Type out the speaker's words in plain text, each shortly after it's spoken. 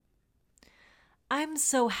I'm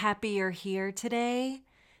so happy you're here today.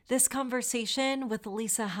 This conversation with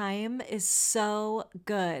Lisa Hayim is so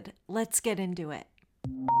good. Let's get into it.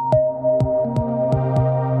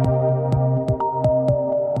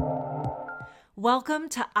 Welcome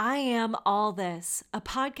to I Am All This, a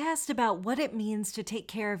podcast about what it means to take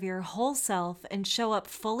care of your whole self and show up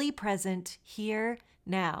fully present here,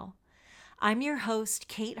 now. I'm your host,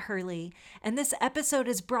 Kate Hurley, and this episode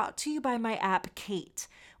is brought to you by my app, Kate,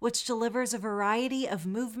 which delivers a variety of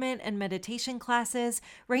movement and meditation classes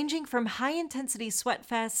ranging from high-intensity sweat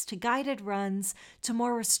fests to guided runs to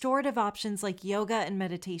more restorative options like yoga and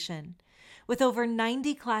meditation. With over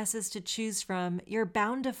 90 classes to choose from, you're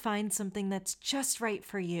bound to find something that's just right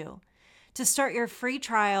for you. To start your free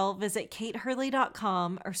trial, visit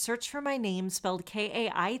katehurley.com or search for my name spelled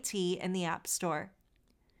K-A-I-T in the App Store.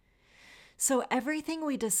 So everything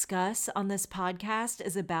we discuss on this podcast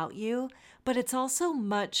is about you, but it's also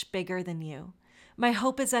much bigger than you. My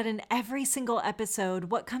hope is that in every single episode,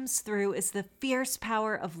 what comes through is the fierce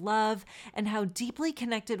power of love and how deeply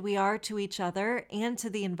connected we are to each other and to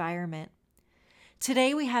the environment.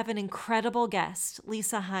 Today we have an incredible guest,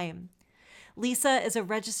 Lisa Hayim. Lisa is a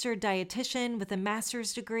registered dietitian with a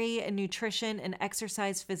master's degree in Nutrition and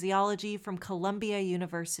Exercise Physiology from Columbia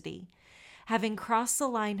University. Having crossed the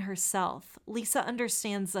line herself, Lisa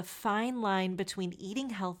understands the fine line between eating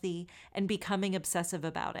healthy and becoming obsessive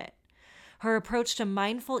about it. Her approach to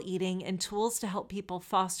mindful eating and tools to help people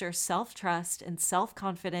foster self-trust and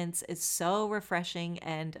self-confidence is so refreshing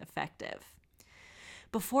and effective.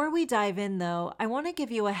 Before we dive in, though, I want to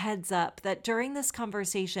give you a heads up that during this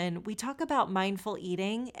conversation, we talk about mindful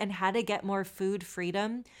eating and how to get more food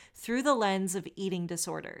freedom through the lens of eating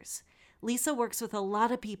disorders. Lisa works with a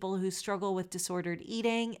lot of people who struggle with disordered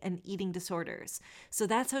eating and eating disorders, so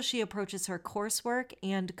that's how she approaches her coursework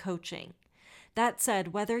and coaching. That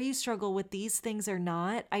said, whether you struggle with these things or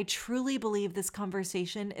not, I truly believe this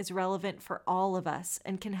conversation is relevant for all of us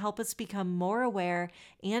and can help us become more aware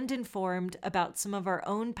and informed about some of our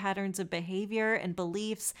own patterns of behavior and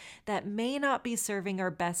beliefs that may not be serving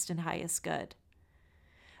our best and highest good.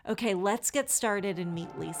 Okay, let's get started and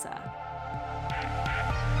meet Lisa.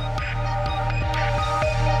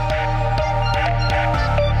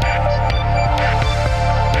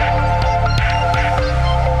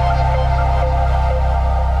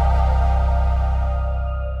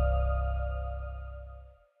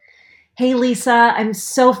 Hey, Lisa, I'm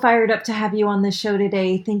so fired up to have you on the show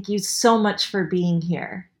today. Thank you so much for being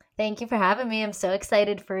here. Thank you for having me. I'm so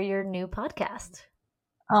excited for your new podcast.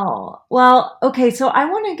 Oh, well, okay, so I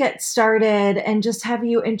want to get started and just have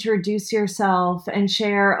you introduce yourself and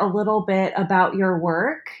share a little bit about your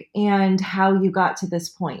work and how you got to this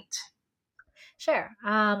point. Sure.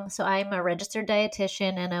 So I'm a registered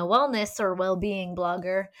dietitian and a wellness or well-being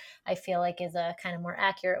blogger, I feel like is a kind of more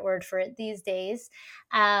accurate word for it these days.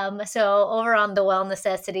 So over on The Well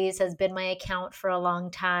Necessities has been my account for a long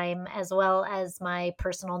time, as well as my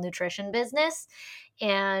personal nutrition business.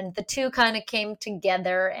 And the two kind of came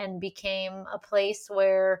together and became a place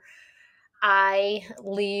where I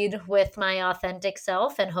lead with my authentic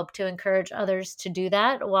self and hope to encourage others to do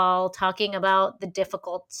that while talking about the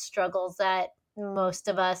difficult struggles that most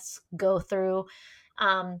of us go through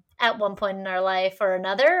at one point in our life or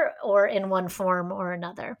another, or in one form or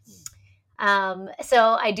another.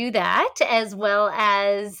 So I do that, as well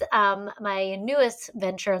as my newest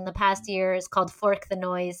venture in the past year is called Fork the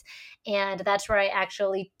Noise. And that's where I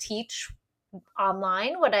actually teach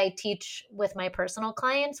online what I teach with my personal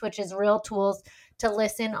clients, which is real tools to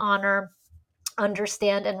listen, honor,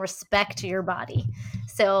 understand, and respect your body.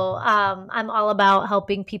 So I'm all about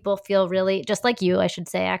helping people feel really, just like you, I should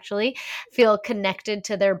say, actually, feel connected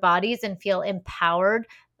to their bodies and feel empowered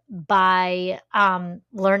by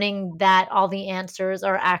learning that all the answers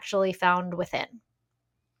are actually found within.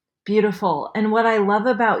 Beautiful. And what I love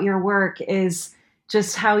about your work is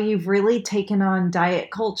just how you've really taken on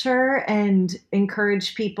diet culture and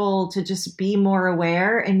encouraged people to just be more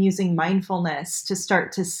aware and using mindfulness to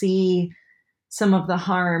start to see some of the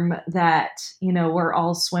harm that, we're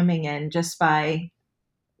all swimming in just by.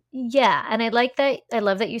 Yeah, and I like that. I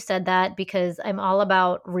love that you said that because I'm all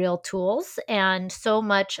about real tools, and so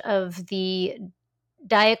much of the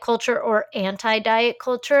diet culture or anti-diet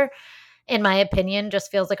culture, in my opinion,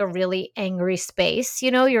 just feels like a really angry space.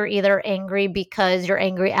 You're either angry because you're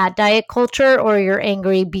angry at diet culture, or you're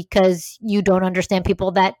angry because you don't understand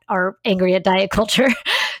people that are angry at diet culture.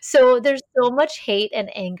 So there's so much hate and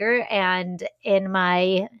anger, and in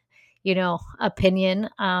my opinion.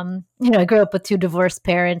 I grew up with two divorced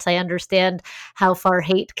parents. I understand how far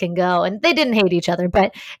hate can go, and they didn't hate each other.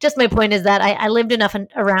 But just my point is that I lived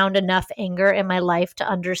around enough anger in my life to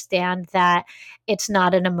understand that it's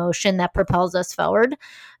not an emotion that propels us forward.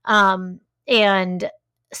 And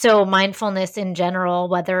so mindfulness in general,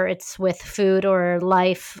 whether it's with food or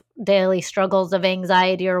life, daily struggles of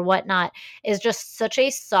anxiety or whatnot, is just such a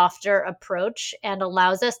softer approach and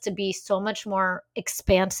allows us to be so much more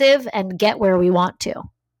expansive and get where we want to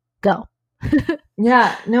go.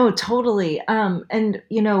 Yeah, no, totally. And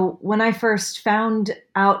when I first found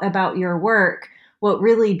out about your work, what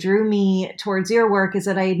really drew me towards your work is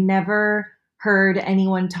that I had never heard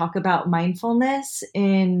anyone talk about mindfulness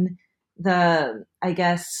in the, I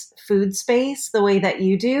guess, food space the way that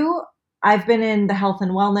you do. I've been in the health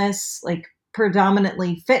and wellness, like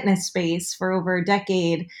predominantly fitness space for over a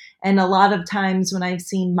decade. And a lot of times when I've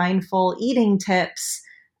seen mindful eating tips,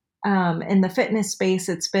 in the fitness space,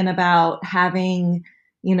 it's been about having,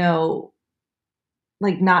 you know,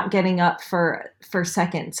 like not getting up for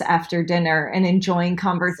seconds after dinner and enjoying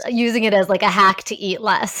conversation. Using it as like a hack to eat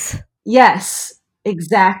less. Yes,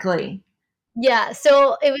 exactly. Yeah,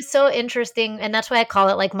 so it was so interesting, and that's why I call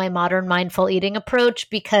it like my modern mindful eating approach,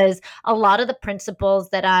 because a lot of the principles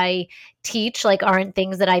that I teach like aren't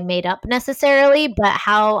things that I made up necessarily, but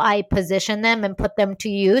how I position them and put them to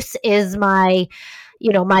use is my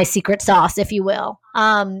secret sauce, if you will.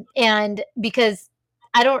 And because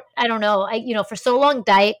I don't know, for so long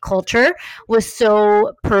diet culture was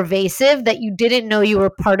so pervasive that you didn't know you were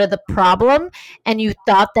part of the problem, and you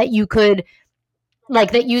thought that you could,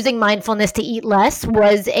 like, that using mindfulness to eat less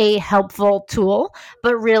was a helpful tool,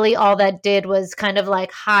 but really all that did was kind of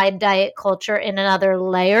like hide diet culture in another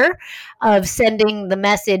layer of sending the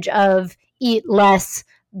message of eat less,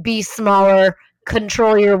 be smaller,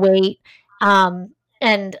 control your weight.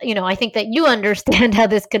 And I think that you understand how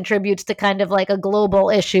this contributes to kind of like a global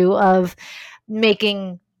issue of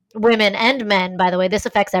making women and men, by the way, this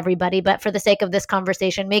affects everybody, but for the sake of this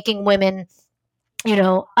conversation, making women, you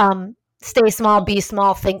know, um, stay small, be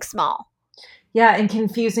small, think small. Yeah, and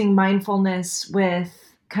confusing mindfulness with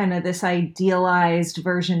kind of this idealized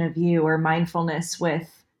version of you, or mindfulness with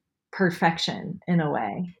perfection in a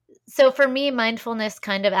way. So for me, mindfulness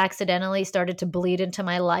kind of accidentally started to bleed into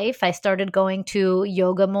my life. I started going to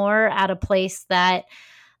yoga more at a place that,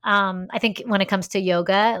 I think when it comes to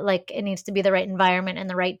yoga, like it needs to be the right environment and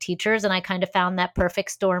the right teachers. And I kind of found that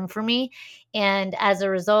perfect storm for me. And as a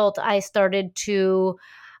result, I started to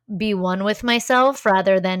be one with myself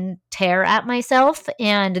rather than tear at myself.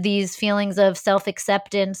 And these feelings of self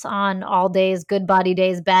acceptance on all days, good body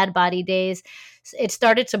days, bad body days, it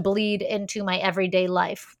started to bleed into my everyday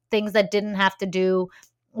life. Things that didn't have to do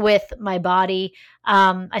with my body.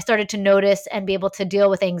 I started to notice and be able to deal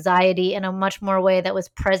with anxiety in a much more way that was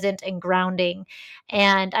present and grounding.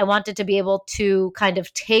 And I wanted to be able to kind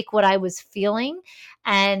of take what I was feeling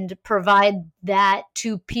and provide that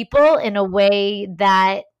to people in a way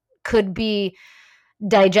that could be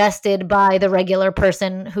digested by the regular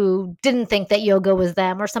person who didn't think that yoga was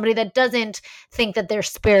them, or somebody that doesn't think that they're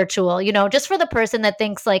spiritual, just for the person that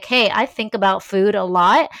thinks like, hey, I think about food a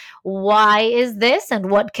lot. Why is this? And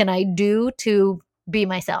what can I do to be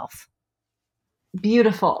myself?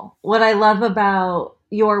 Beautiful. What I love about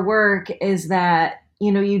your work is that,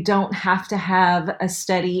 you don't have to have a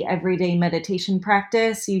steady everyday meditation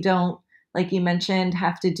practice. You don't, like you mentioned,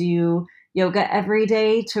 have to do yoga every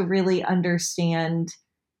day to really understand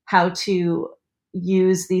how to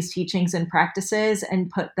use these teachings and practices and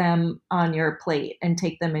put them on your plate and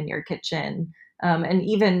take them in your kitchen. And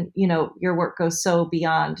even, your work goes so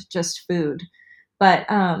beyond just food. But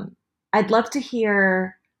I'd love to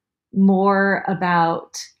hear more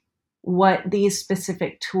about what these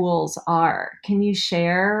specific tools are. Can you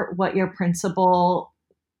share what your principal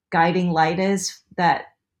guiding light is that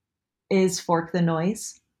is Fork the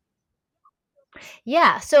Noise?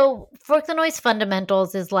 Yeah. So Fork the Noise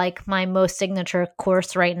Fundamentals is like my most signature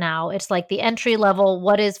course right now. It's like the entry level.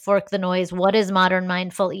 What is Fork the Noise? What is modern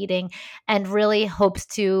mindful eating? And really hopes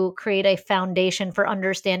to create a foundation for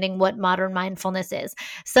understanding what modern mindfulness is.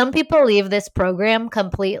 Some people leave this program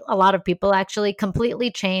a lot of people actually completely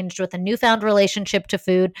changed with a newfound relationship to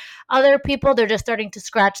food. Other people, they're just starting to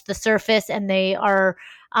scratch the surface and they are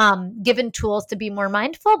given tools to be more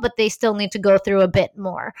mindful, but they still need to go through a bit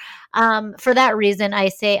more. For that reason, I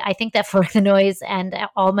think that For the Noise and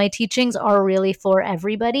all my teachings are really for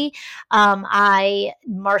everybody. I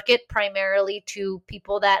market primarily to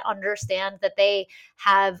people that understand that they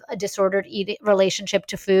have a disordered eating relationship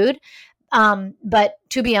to food. But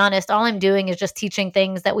to be honest, all I'm doing is just teaching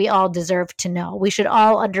things that we all deserve to know. We should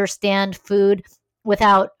all understand food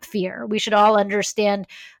without fear. We should all understand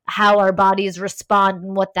how our bodies respond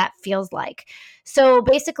and what that feels like. So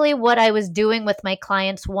basically, what I was doing with my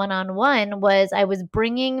clients one on one was I was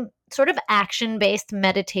bringing sort of action based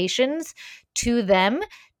meditations to them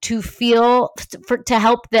to feel, to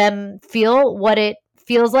help them feel what it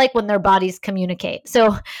feels like when their bodies communicate.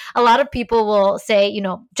 So a lot of people will say,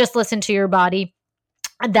 just listen to your body.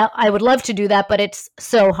 That I would love to do that, but it's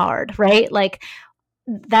so hard, right? Like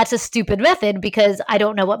that's a stupid method because I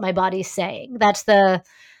don't know what my body's saying. That's the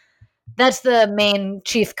main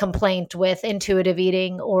chief complaint with intuitive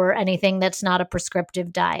eating or anything that's not a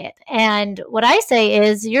prescriptive diet. And what I say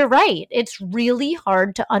is, you're right. It's really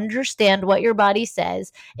hard to understand what your body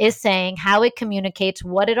is saying, how it communicates,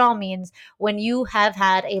 what it all means when you have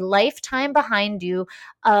had a lifetime behind you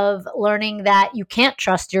of learning that you can't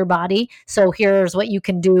trust your body. So here's what you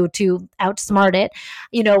can do to outsmart it.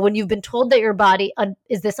 When you've been told that your body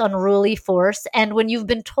is this unruly force, and when you've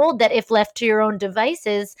been told that if left to your own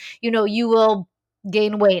devices, you will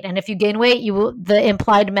gain weight. And if you gain weight, the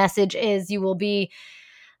implied message is you will be,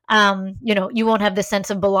 you won't have the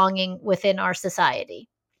sense of belonging within our society.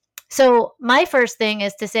 So my first thing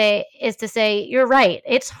is to say, you're right.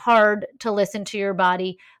 It's hard to listen to your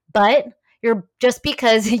body, but you're just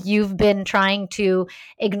because you've been trying to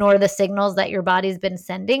ignore the signals that your body's been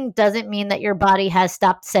sending doesn't mean that your body has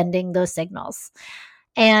stopped sending those signals.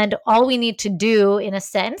 And all we need to do, in a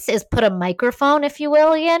sense, is put a microphone, if you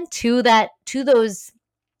will, again, to those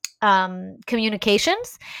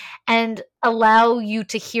communications and allow you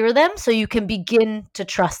to hear them so you can begin to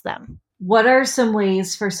trust them. What are some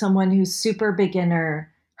ways for someone who's super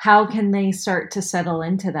beginner, how can they start to settle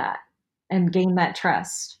into that and gain that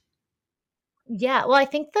trust? Yeah, well, I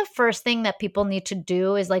think the first thing that people need to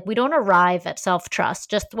do is we don't arrive at self trust,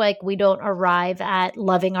 just like we don't arrive at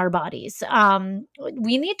loving our bodies.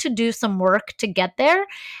 We need to do some work to get there.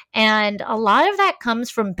 And a lot of that comes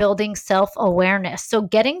from building self awareness. So,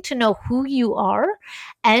 getting to know who you are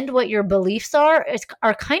and what your beliefs are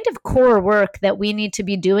kind of core work that we need to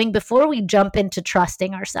be doing before we jump into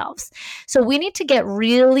trusting ourselves. So, we need to get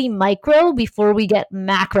really micro before we get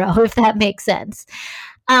macro, if that makes sense.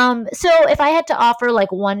 So if I had to offer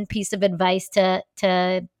one piece of advice to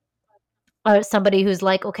somebody who's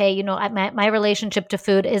okay, my relationship to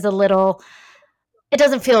food is it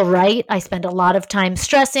doesn't feel right. I spend a lot of time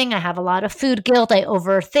stressing. I have a lot of food guilt. I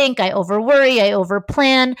overthink. I overworry. I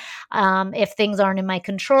overplan. If things aren't in my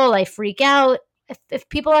control, I freak out. If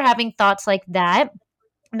people are having thoughts like that,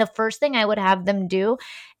 the first thing I would have them do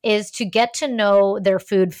is to get to know their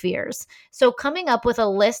food fears. So, coming up with a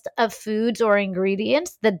list of foods or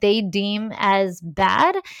ingredients that they deem as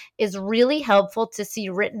bad is really helpful to see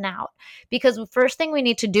written out, because the first thing we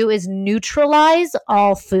need to do is neutralize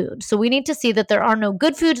all food. So, we need to see that there are no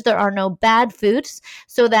good foods, there are no bad foods,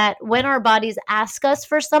 so that when our bodies ask us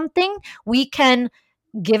for something, we can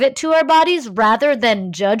give it to our bodies rather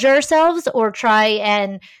than judge ourselves or try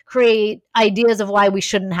and create ideas of why we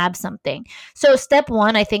shouldn't have something. So step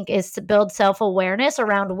one, I think, is to build self-awareness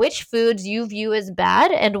around which foods you view as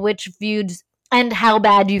bad and which foods and how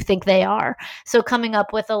bad you think they are. So coming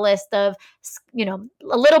up with a list of, a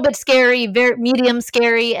little bit scary, very medium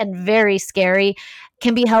scary, and very scary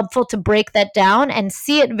can be helpful to break that down and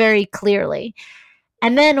see it very clearly.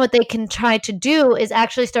 And then what they can try to do is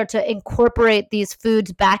actually start to incorporate these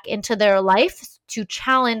foods back into their life to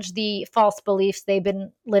challenge the false beliefs they've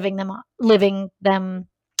been they've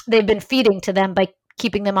been feeding to them by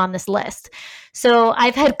keeping them on this list. So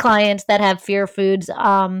I've had clients that have fear foods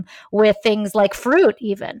with things like fruit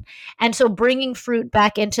even. And so bringing fruit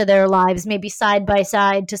back into their lives, maybe side by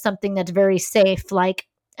side to something that's very safe, like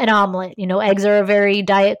an omelet. Eggs are a very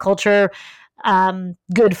diet culture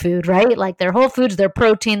good food, right? Like they're whole foods, they're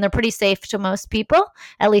protein, they're pretty safe to most people.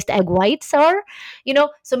 At least egg whites are,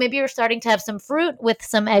 So maybe you're starting to have some fruit with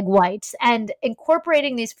some egg whites, and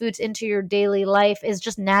incorporating these foods into your daily life is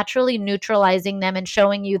just naturally neutralizing them and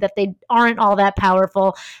showing you that they aren't all that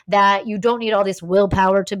powerful, that you don't need all this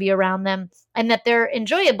willpower to be around them, and that they're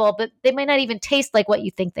enjoyable, but they might not even taste like what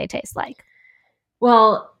you think they taste like.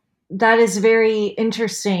 Well, that is very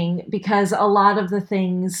interesting because a lot of the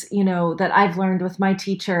things, that I've learned with my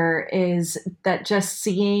teacher is that just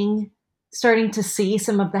starting to see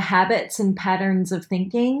some of the habits and patterns of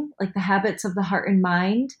thinking, like the habits of the heart and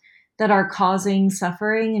mind that are causing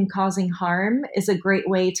suffering and causing harm, is a great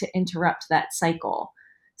way to interrupt that cycle.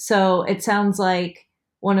 So it sounds like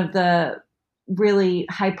one of the really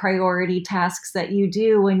high priority tasks that you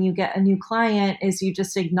do when you get a new client is you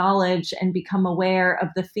just acknowledge and become aware of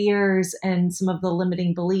the fears and some of the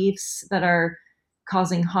limiting beliefs that are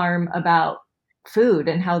causing harm about food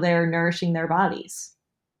and how they're nourishing their bodies.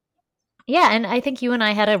 Yeah, and I think you and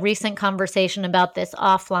I had a recent conversation about this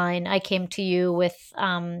offline. I came to you with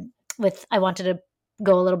I wanted to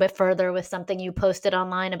go a little bit further with something you posted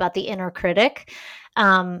online about the inner critic.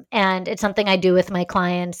 And it's something I do with my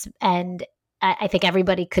clients, and I think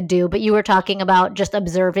everybody could do. But you were talking about just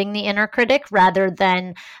observing the inner critic rather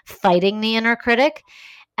than fighting the inner critic.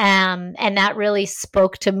 And that really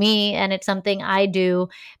spoke to me, and it's something I do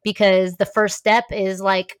because the first step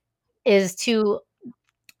is to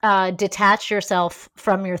detach yourself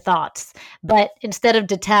from your thoughts. But instead of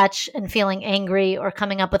detach and feeling angry or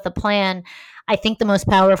coming up with a plan, I think the most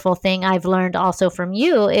powerful thing I've learned also from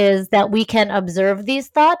you is that we can observe these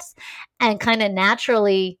thoughts and kind of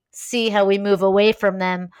naturally see how we move away from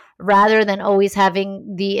them rather than always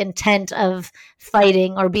having the intent of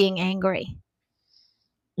fighting or being angry.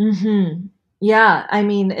 Mm-hmm. Yeah, I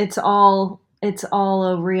mean, it's all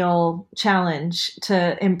a real challenge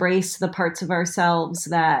to embrace the parts of ourselves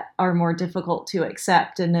that are more difficult to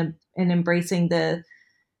accept, and embracing the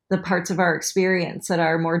parts of our experience that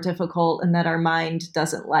are more difficult and that our mind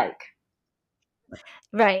doesn't like.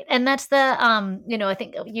 Right. And that's I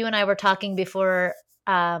think you and I were talking before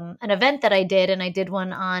an event that I did, and I did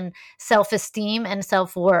one on self esteem and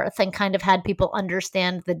self worth and kind of had people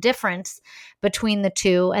understand the difference between the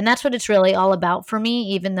two. And that's what it's really all about for me,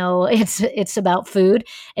 even though it's about food.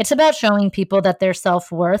 It's about showing people that their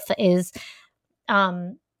self worth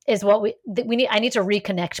um, is what we need. I need to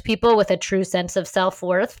reconnect people with a true sense of self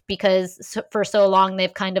worth because for so long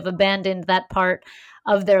they've kind of abandoned that part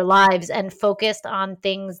of their lives and focused on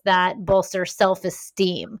things that bolster self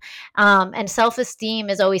esteem. And self esteem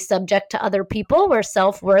is always subject to other people, where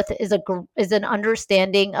self worth is an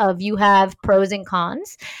understanding of you have pros and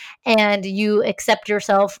cons, and you accept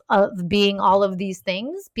yourself of being all of these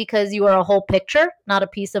things because you are a whole picture, not a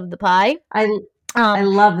piece of the pie. I I Um,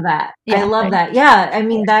 love that. I yeah, love right. that. Yeah, I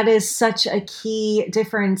mean that is such a key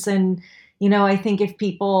difference, and I think if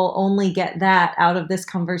people only get that out of this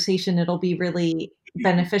conversation, it'll be really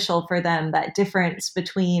beneficial for them, that difference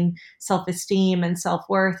between self-esteem and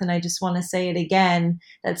self-worth. And I just want to say it again,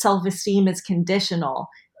 that self-esteem is conditional.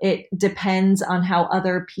 It depends on how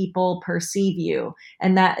other people perceive you.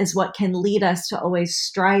 And that is what can lead us to always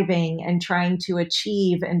striving and trying to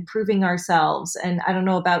achieve and proving ourselves. And I don't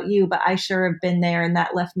know about you, but I sure have been there, and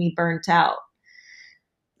that left me burnt out.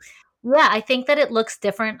 Yeah, I think that it looks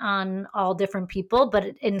different on all different people, but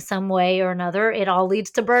in some way or another, it all leads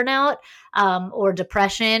to burnout, or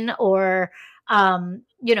depression, or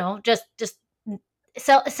just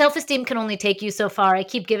self esteem can only take you so far. I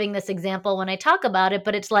keep giving this example when I talk about it,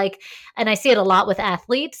 but it's like, and I see it a lot with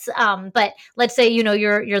athletes. But let's say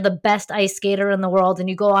you're the best ice skater in the world, and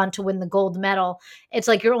you go on to win the gold medal. It's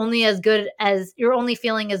like you're only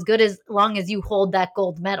feeling as good as long as you hold that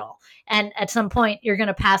gold medal. And at some point, you're going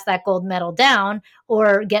to pass that gold medal down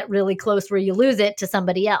or get really close where you lose it to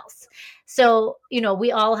somebody else. So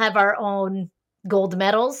we all have our own gold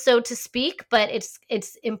medals, so to speak, but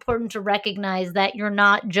it's important to recognize that you're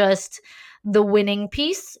not just the winning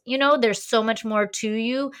piece. There's so much more to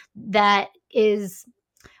you that is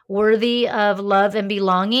worthy of love and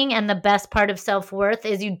belonging, and the best part of self-worth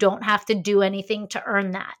is you don't have to do anything to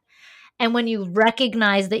earn that. And when you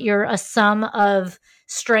recognize that you're a sum of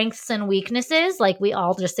strengths and weaknesses, like we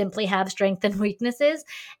all just simply have strengths and weaknesses.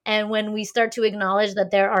 And when we start to acknowledge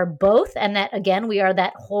that there are both, and that again, we are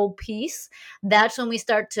that whole piece, that's when we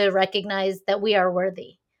start to recognize that we are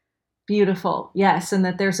worthy. Beautiful. Yes. And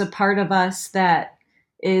that there's a part of us that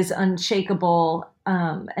is unshakable,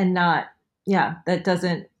 and not, yeah, that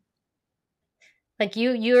doesn't. Like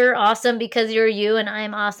you're awesome because you're you, and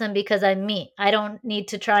I'm awesome because I'm me. I don't need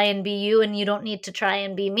to try and be you, and you don't need to try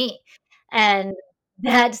and be me. And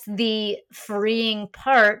that's the freeing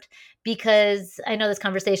part, because I know this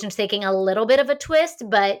conversation's taking a little bit of a twist,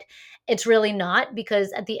 but it's really not,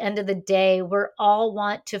 because at the end of the day, we're all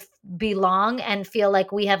want to belong and feel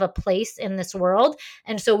like we have a place in this world.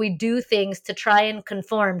 And so we do things to try and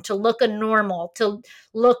conform, to look a normal, to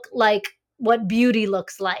look like what beauty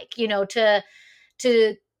looks like, to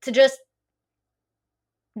just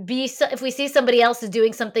be so, if we see somebody else is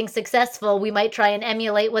doing something successful, we might try and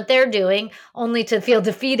emulate what they're doing, only to feel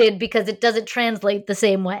defeated because it doesn't translate the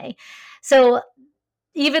same way. So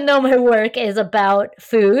even though my work is about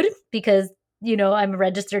food, because I'm a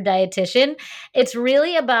registered dietitian, it's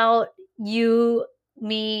really about you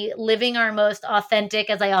me living our most authentic,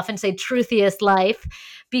 as I often say, truthiest life,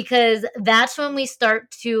 because that's when we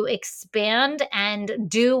start to expand and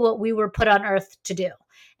do what we were put on earth to do.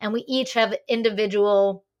 And we each have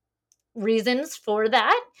individual reasons for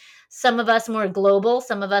that. Some of us more global,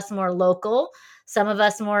 some of us more local, some of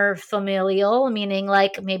us more familial, meaning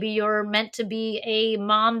like maybe you're meant to be a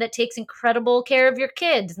mom that takes incredible care of your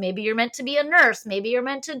kids. Maybe you're meant to be a nurse. Maybe you're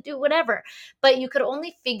meant to do whatever. But you could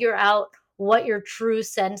only figure out what your true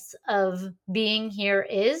sense of being here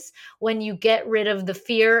is when you get rid of the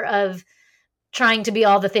fear of trying to be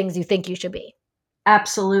all the things you think you should be.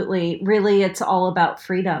 Absolutely. Really, it's all about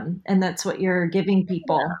freedom. And that's what you're giving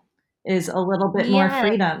people is a little bit more Yeah.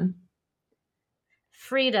 freedom.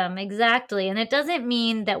 Freedom, exactly. And it doesn't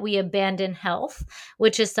mean that we abandon health,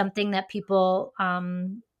 which is something that people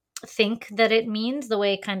think that it means, the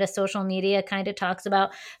way kind of social media kind of talks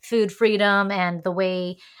about food freedom, and the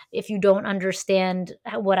way, if you don't understand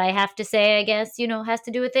what I have to say, I guess, has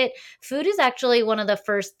to do with it. Food is actually one of the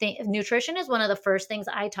first things, nutrition is one of the first things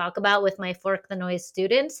I talk about with my Fork the Noise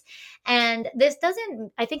students. And this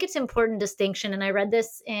doesn't, I think it's important distinction. And I read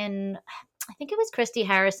this in, I think it was Christy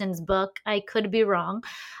Harrison's book. I could be wrong,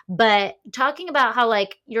 but talking about how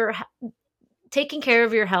like you're taking care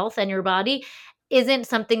of your health and your body isn't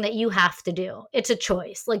something that you have to do. It's a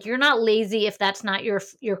choice. Like you're not lazy if that's not your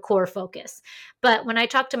core focus. But when I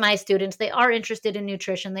talk to my students, they are interested in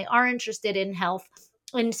nutrition, they are interested in health.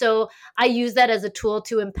 And so I use that as a tool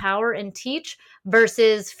to empower and teach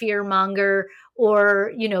versus fear monger,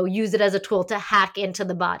 or, use it as a tool to hack into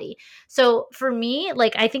the body. So for me,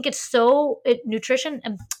 like I think nutrition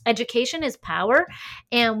education is power.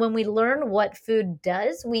 And when we learn what food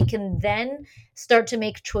does, we can then start to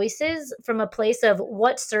make choices from a place of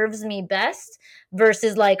what serves me best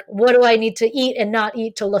versus like, what do I need to eat and not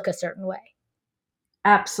eat to look a certain way?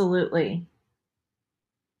 Absolutely.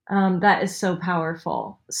 That is so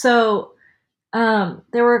powerful. So,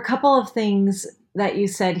 there were a couple of things that you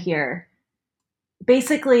said here.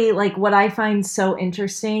 Basically, like what I find so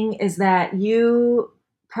interesting is that you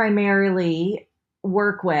primarily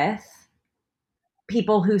work with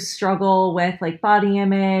people who struggle with like body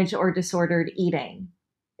image or disordered eating.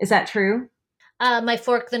 Is that true? My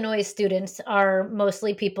Fork the Noise students are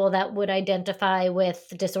mostly people that would identify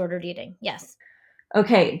with disordered eating. Yes.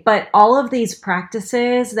 Okay, but all of these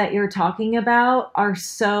practices that you're talking about are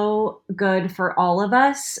so good for all of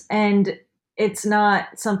us, and it's not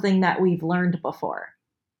something that we've learned before.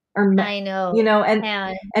 Or I know. you know, And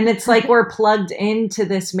and it's like we're plugged into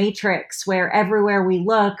this matrix where everywhere we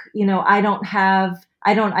look, I don't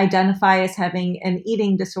identify as having an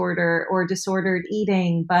eating disorder or disordered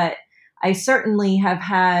eating, but I certainly have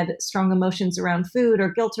had strong emotions around food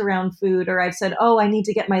or guilt around food, or I've said, oh, I need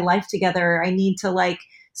to get my life together. I need to like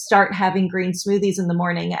start having green smoothies in the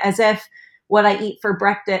morning, as if what I eat for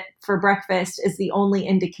breakfast is the only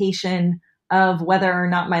indication of whether or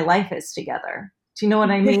not my life is together. Do you know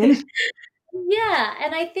what I mean? yeah,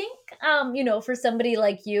 and I think for somebody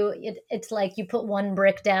like you, it's like you put one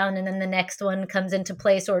brick down and then the next one comes into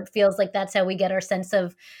place, or it feels like that's how we get our sense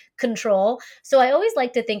of control. So I always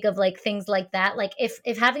like to think of like things like that. Like if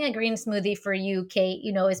having a green smoothie for you, Kate,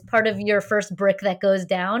 is part of your first brick that goes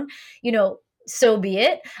down, so be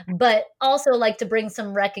it. But also like to bring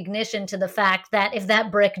some recognition to the fact that if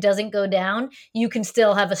that brick doesn't go down, you can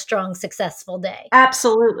still have a strong, successful day.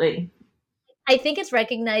 Absolutely. I think it's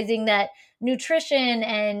recognizing that nutrition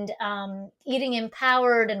and eating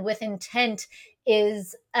empowered and with intent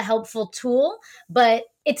is a helpful tool, but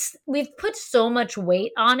we've put so much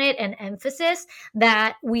weight on it and emphasis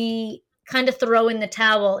that we kind of throw in the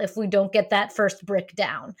towel if we don't get that first brick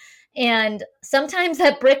down. And sometimes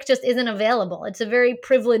that brick just isn't available. It's a very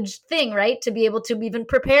privileged thing, right? To be able to even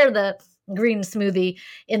prepare the green smoothie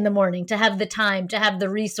in the morning, to have the time, to have the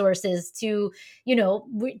resources, to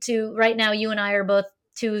right now you and I are both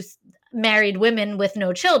two married women with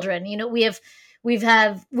no children.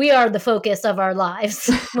 We are the focus of our lives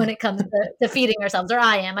when it comes to feeding ourselves. Or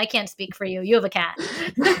I can't speak for you. You have a cat.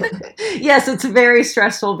 Yes, it's very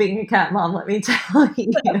stressful being a cat mom, let me tell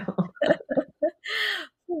you.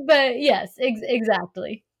 But yes,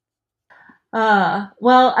 exactly.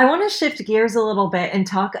 Well, I want to shift gears a little bit and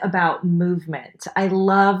talk about movement. I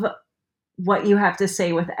love what you have to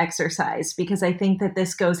say with exercise because I think that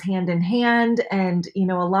this goes hand in hand. And,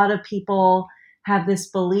 a lot of people have this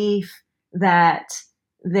belief that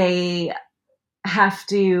they have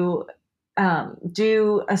to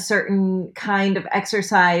do a certain kind of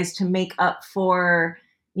exercise to make up for,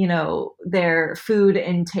 their food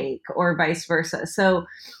intake or vice versa. So,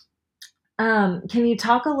 can you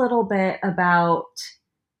talk a little bit about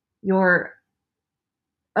your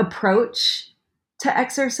approach to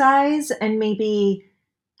exercise and maybe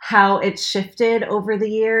how it's shifted over the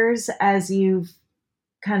years as you've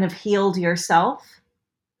kind of healed yourself?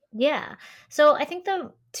 Yeah. So I think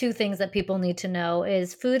the two things that people need to know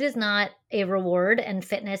is food is not a reward and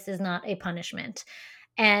fitness is not a punishment.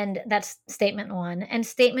 And that's statement one. And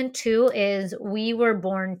statement two is we were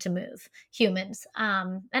born to move, humans,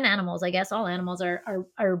 and animals. I guess all animals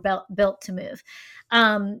are built to move.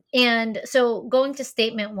 And so going to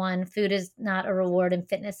statement one, food is not a reward and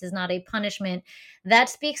fitness is not a punishment. That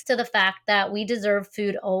speaks to the fact that we deserve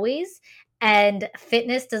food always, and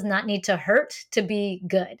fitness does not need to hurt to be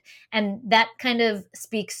good. And that kind of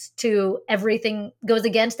speaks to everything, goes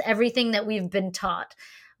against everything that we've been taught,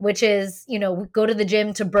 which is, go to the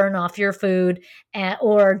gym to burn off your food,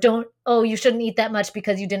 or don't, oh, you shouldn't eat that much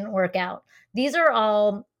because you didn't work out. These are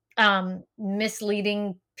all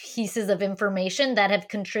misleading pieces of information that have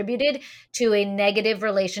contributed to a negative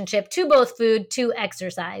relationship to both food, to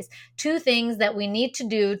exercise, two things that we need to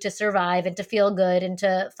do to survive and to feel good and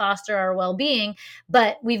to foster our well-being,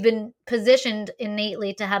 but we've been positioned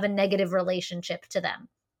innately to have a negative relationship to them.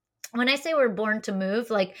 When I say we're born to move,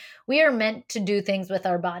 like, we are meant to do things with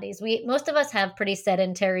our bodies. Most of us have pretty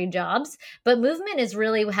sedentary jobs, but movement is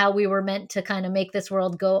really how we were meant to kind of make this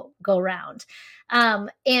world go round.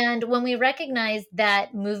 And when we recognize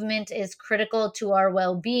that movement is critical to our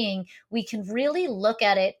well-being, we can really look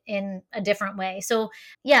at it in a different way. So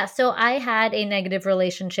yeah, so I had a negative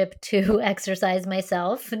relationship to exercise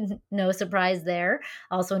myself. No surprise there.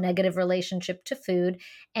 Also, a negative relationship to food,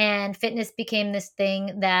 and fitness became this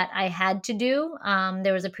thing that I had to do.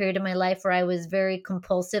 There was a period in my life where I was very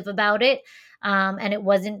compulsive about it. And it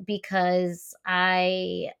wasn't because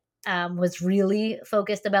I was really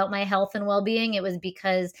focused about my health and well being. It was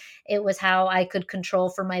because it was how I could control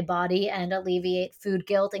for my body and alleviate food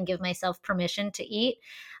guilt and give myself permission to eat.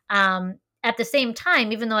 At the same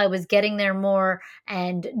time, even though I was getting there more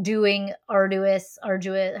and doing arduous,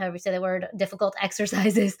 however you say that word, difficult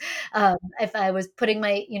exercises, if I was putting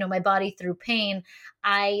my body through pain,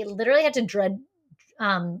 I literally had to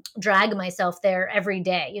drag myself there every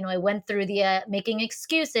day. I went through the making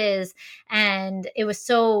excuses, and it was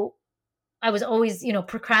so, I was always,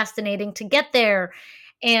 procrastinating to get there.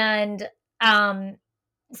 And um,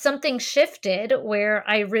 something shifted where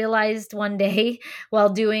I realized one day while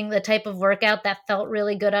doing the type of workout that felt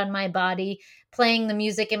really good on my body, playing the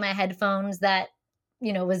music in my headphones that,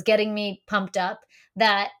 was getting me pumped up,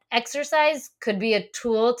 that exercise could be a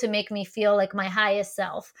tool to make me feel like my highest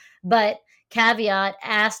self. But caveat,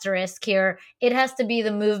 asterisk here, it has to be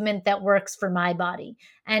the movement that works for my body.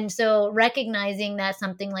 And so recognizing that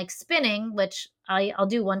something like spinning, which I'll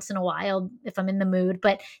do once in a while if I'm in the mood,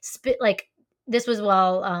 but like, this was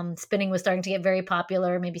while spinning was starting to get very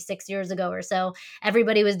popular, maybe 6 years ago or so.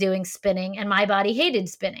 Everybody was doing spinning, and my body hated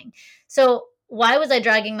spinning. So why was I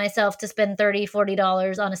dragging myself to spend $30,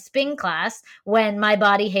 $40 on a spin class when my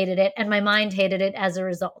body hated it and my mind hated it as a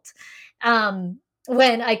result?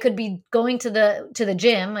 When I could be going to the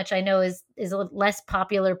gym, which I know is a less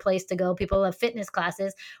popular place to go. People have fitness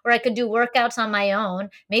classes where I could do workouts on my own,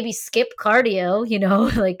 maybe skip cardio,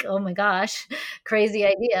 like, oh my gosh, crazy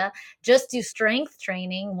idea. Just do strength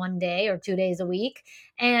training one day or 2 days a week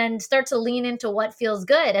and start to lean into what feels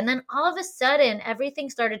good. And then all of a sudden,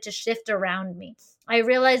 everything started to shift around me. I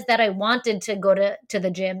realized that I wanted to go to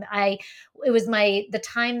the gym. It was the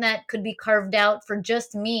time that could be carved out for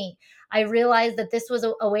just me. I realized that this was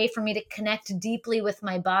a way for me to connect deeply with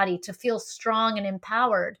my body, to feel strong and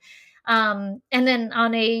empowered. And then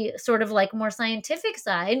on a sort of like more scientific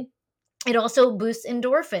side, it also boosts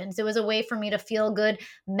endorphins. It was a way for me to feel good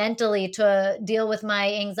mentally, to deal with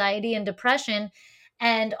my anxiety and depression,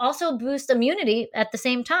 and also boost immunity at the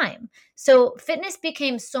same time. So fitness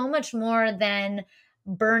became so much more than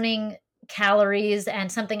burning calories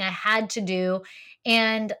and something I had to do.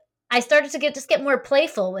 And I started to get more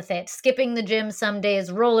playful with it, skipping the gym some days,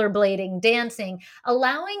 rollerblading, dancing,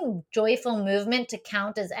 allowing joyful movement to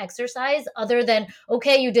count as exercise, other than,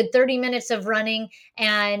 okay, you did 30 minutes of running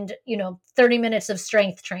and 30 minutes of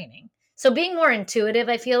strength training. So being more intuitive,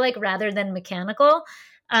 I feel like, rather than mechanical,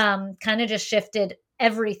 kind of just shifted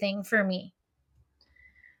everything for me.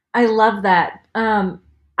 I love that.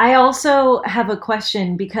 I also have a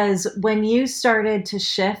question because when you started to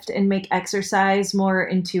shift and make exercise more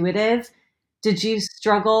intuitive, did you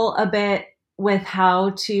struggle a bit with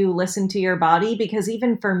how to listen to your body? Because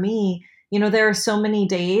even for me, there are so many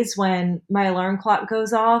days when my alarm clock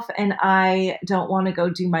goes off and I don't want to go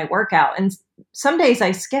do my workout. And some days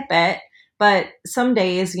I skip it, But some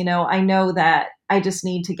days, I know that I just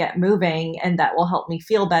need to get moving and that will help me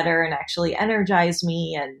feel better and actually energize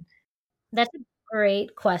me. And That's a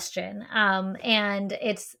great question. And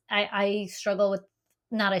I struggle with,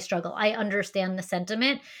 not I struggle, I understand the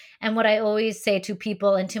sentiment. And what I always say to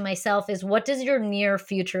people and to myself is, what does your near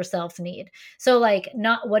future self need? So like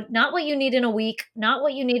not what you need in a week, not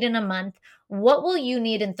what you need in a month. What will you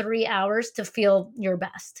need in 3 hours to feel your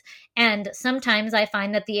best? And sometimes I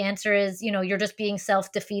find that the answer is, you're just being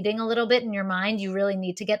self defeating a little bit in your mind. You really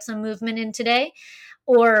need to get some movement in today,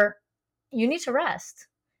 or you need to rest.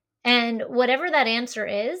 And whatever that answer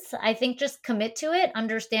is, I think just commit to it,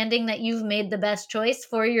 understanding that you've made the best choice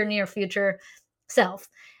for your near future self.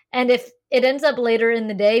 And if it ends up later in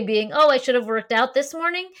the day being, oh, I should have worked out this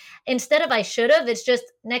morning, instead of I should have, it's just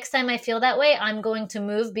next time I feel that way, I'm going to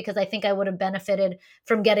move because I think I would have benefited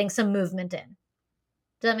from getting some movement in.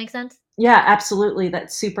 Does that make sense? yeah, absolutely.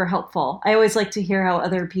 That's super helpful. I always like to hear how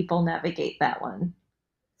other people navigate that one.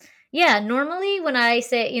 Yeah, normally when I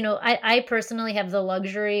say, I personally have the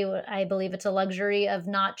luxury, I believe it's a luxury of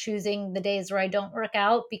not choosing the days where I don't work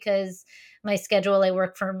out because my schedule, I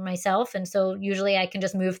work for myself. And so usually I can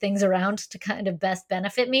just move things around to kind of best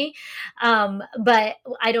benefit me. But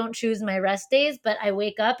I don't choose my rest days, but I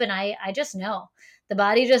wake up and I just know the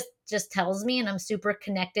body just tells me, and I'm super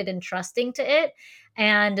connected and trusting to it.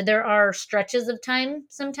 And there are stretches of time,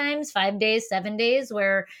 sometimes 5 days, 7 days,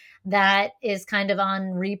 where that is kind of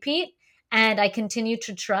on repeat. And I continue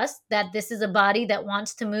to trust that this is a body that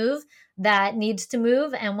wants to move, that needs to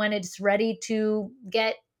move. And when it's ready to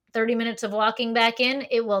get 30 minutes of walking back in,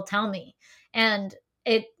 it will tell me. And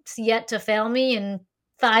it's yet to fail me in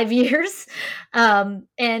 5 years.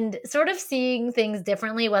 And sort of seeing things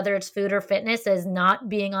differently, whether it's food or fitness, as not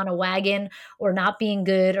being on a wagon or not being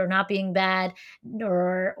good or not being bad,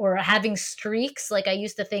 or having streaks. Like I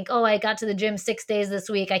used to think, oh, I got to the gym 6 days this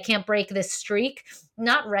week, I can't break this streak.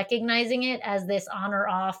 Not recognizing it as this on or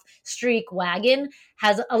off streak wagon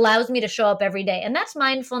has allows me to show up every day. And that's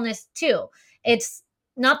mindfulness too. It's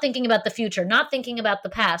not thinking about the future, not thinking about the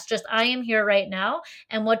past, just I am here right now,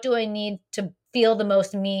 and what do I need to feel the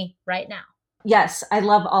most me right now. Yes, I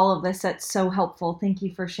love all of this. That's so helpful. Thank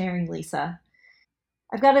you for sharing, Lisa.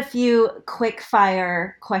 I've got a few quick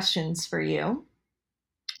fire questions for you.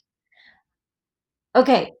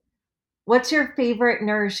 Okay, what's your favorite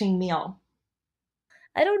nourishing meal?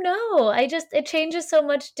 I don't know. It changes so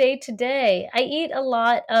much day to day. I eat a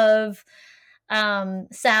lot of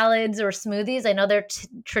salads or smoothies. I know they're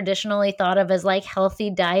traditionally thought of as like healthy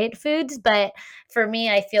diet foods, but for me,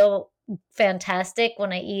 I feel fantastic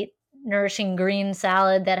when I eat nourishing green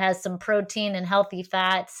salad that has some protein and healthy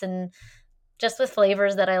fats and just with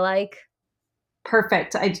flavors that I like.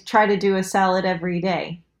 Perfect. I try to do a salad every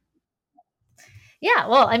day. Yeah,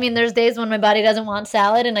 well, I mean, there's days when my body doesn't want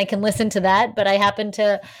salad, and I can listen to that. But I happen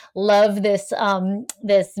to love this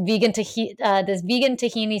vegan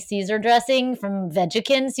tahini Caesar dressing from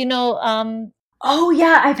Vegekins. Oh,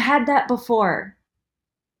 yeah, I've had that before.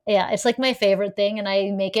 Yeah, it's like my favorite thing, and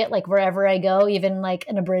I make it like wherever I go, even like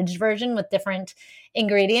an abridged version with different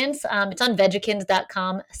ingredients. It's on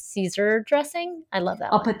vegekins.com. Caesar dressing. I love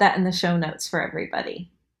that I'll one. put that in the show notes for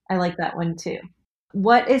everybody. I like that one too.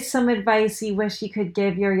 What is some advice you wish you could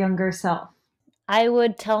give your younger self? I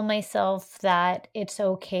would tell myself that it's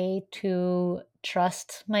okay to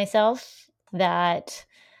trust myself, that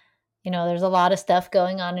there's a lot of stuff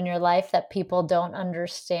going on in your life that people don't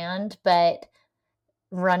understand, but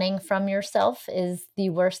running from yourself is the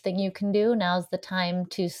worst thing you can do. Now's the time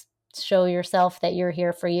to show yourself that you're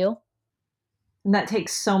here for you. And that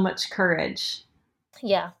takes so much courage.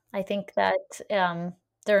 Yeah, I think that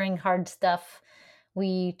during hard stuff,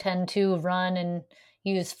 we tend to run and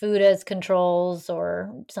use food as controls,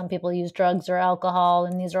 or some people use drugs or alcohol,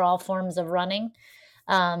 and these are all forms of running.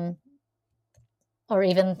 Um, or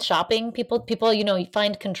even shopping. People, you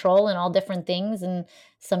find control in all different things, and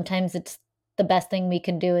sometimes it's the best thing we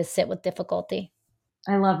can do is sit with difficulty.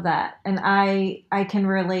 I love that. And I can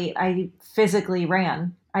relate. I physically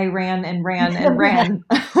ran. I ran and ran and ran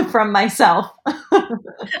from myself.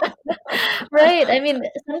 Right. I mean,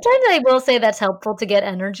 sometimes I will say that's helpful to get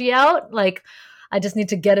energy out. Like, I just need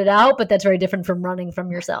to get it out, but that's very different from running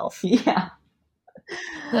from yourself. Yeah.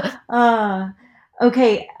 Uh,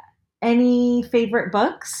 okay. Any favorite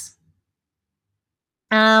books?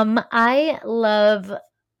 I love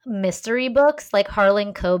mystery books like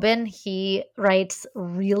Harlan Coben. He writes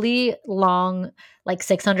really long, like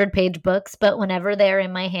 600-page books, but whenever they're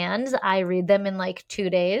in my hands, I read them in like 2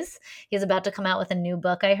 days. He's about to come out with a new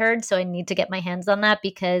book, I heard, so I need to get my hands on that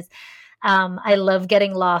because I love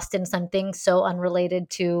getting lost in something so unrelated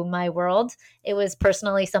to my world. It was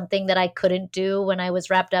personally something that I couldn't do when I was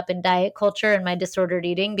wrapped up in diet culture and my disordered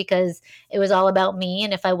eating because it was all about me.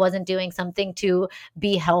 And if I wasn't doing something to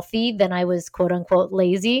be healthy, then I was quote unquote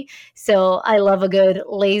lazy. So I love a good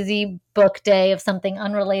lazy book day of something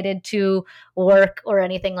unrelated to work or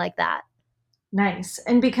anything like that. Nice.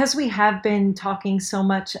 And because we have been talking so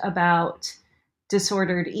much about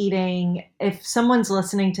disordered eating, if someone's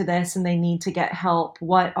listening to this and they need to get help,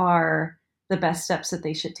 what are the best steps that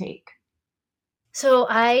they should take? So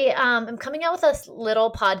I am coming out with a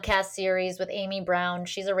little podcast series with Amy Brown.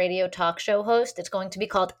 She's a radio talk show host. It's going to be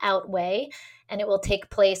called Outweigh, and it will take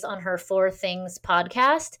place on her Four Things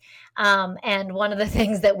podcast. And one of the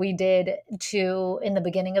things that we did in the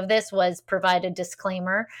beginning of this was provide a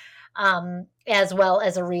disclaimer as well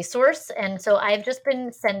as a resource. And so I've just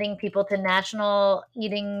been sending people to National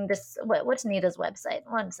Eating what's NEDA's website?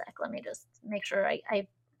 One sec, let me just make sure I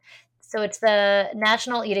so it's the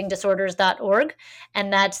nationaleatingdisorders.org,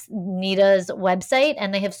 and that's NEDA's website.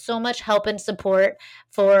 And they have so much help and support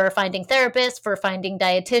for finding therapists, for finding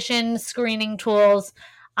dietitians, screening tools.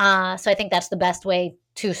 So I think that's the best way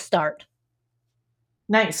to start.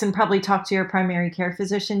 Nice. And probably talk to your primary care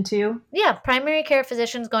physician too. Yeah, primary care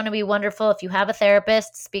physician is going to be wonderful. If you have a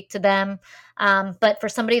therapist, speak to them. But for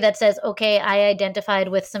somebody that says, okay, I identified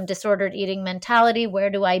with some disordered eating mentality, where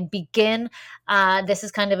do I begin? This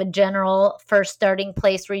is kind of a general first starting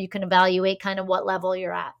place where you can evaluate kind of what level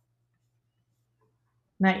you're at.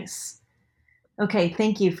 Nice. Okay,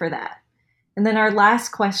 thank you for that. And then our last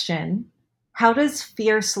question, how does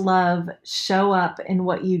fierce love show up in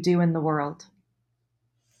what you do in the world?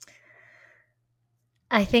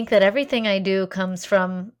 I think that everything I do comes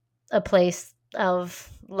from a place of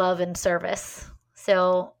love and service.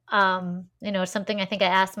 So, it's something I think I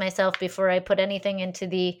asked myself before I put anything into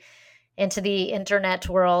the internet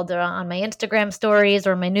world or on my Instagram stories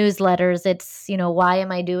or my newsletters. It's, why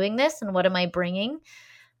am I doing this and what am I bringing?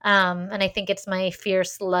 And I think it's my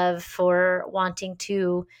fierce love for wanting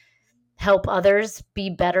to help others be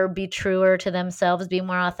better, be truer to themselves, be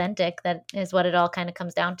more authentic. That is what it all kind of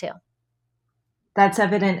comes down to. That's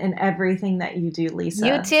evident in everything that you do, You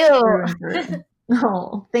Lisa, too. through and through.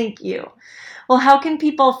 Oh, thank you. Well, how can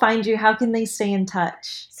people find you? How can they stay in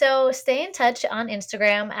touch? So stay in touch on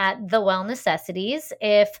Instagram at The Well Necessities.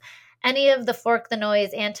 If any of the Fork the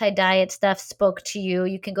Noise anti-diet stuff spoke to you,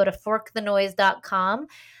 you can go to forkthenoise.com.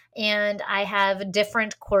 And I have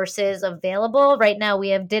different courses available. Right now, we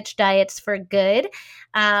have Ditch Diets for Good,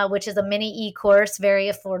 which is a mini e-course,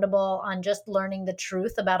 very affordable on just learning the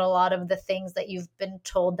truth about a lot of the things that you've been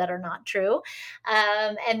told that are not true.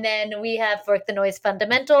 And then we have Fork the Noise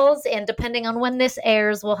Fundamentals. And depending on when this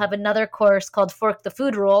airs, we'll have another course called Fork the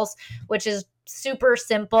Food Rules, which is super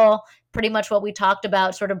simple, pretty much what we talked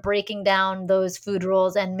about, sort of breaking down those food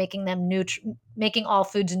rules and making them making all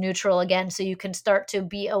foods neutral again, so you can start to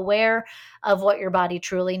be aware of what your body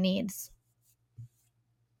truly needs.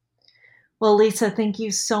 Well, Lisa, thank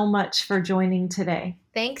you so much for joining today.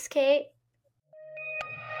 Thanks, Kate.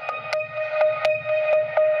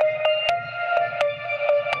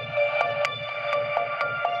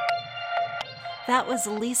 That was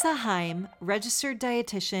Lisa Hayim, registered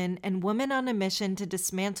dietitian and woman on a mission to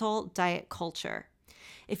dismantle diet culture.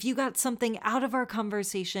 If you got something out of our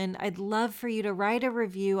conversation, I'd love for you to write a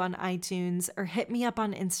review on iTunes or hit me up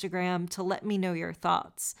on Instagram to let me know your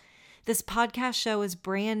thoughts. This podcast show is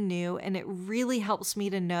brand new and it really helps me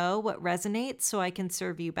to know what resonates so I can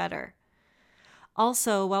serve you better.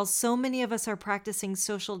 Also, while so many of us are practicing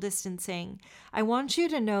social distancing, I want you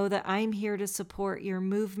to know that I'm here to support your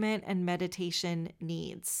movement and meditation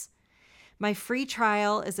needs. My free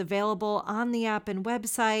trial is available on the app and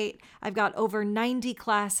website. I've got over 90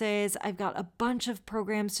 classes. I've got a bunch of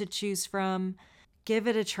programs to choose from. Give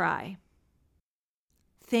it a try.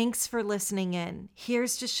 Thanks for listening in.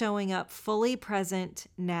 Here's to showing up fully present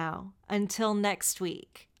now. Until next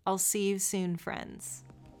week, I'll see you soon, friends.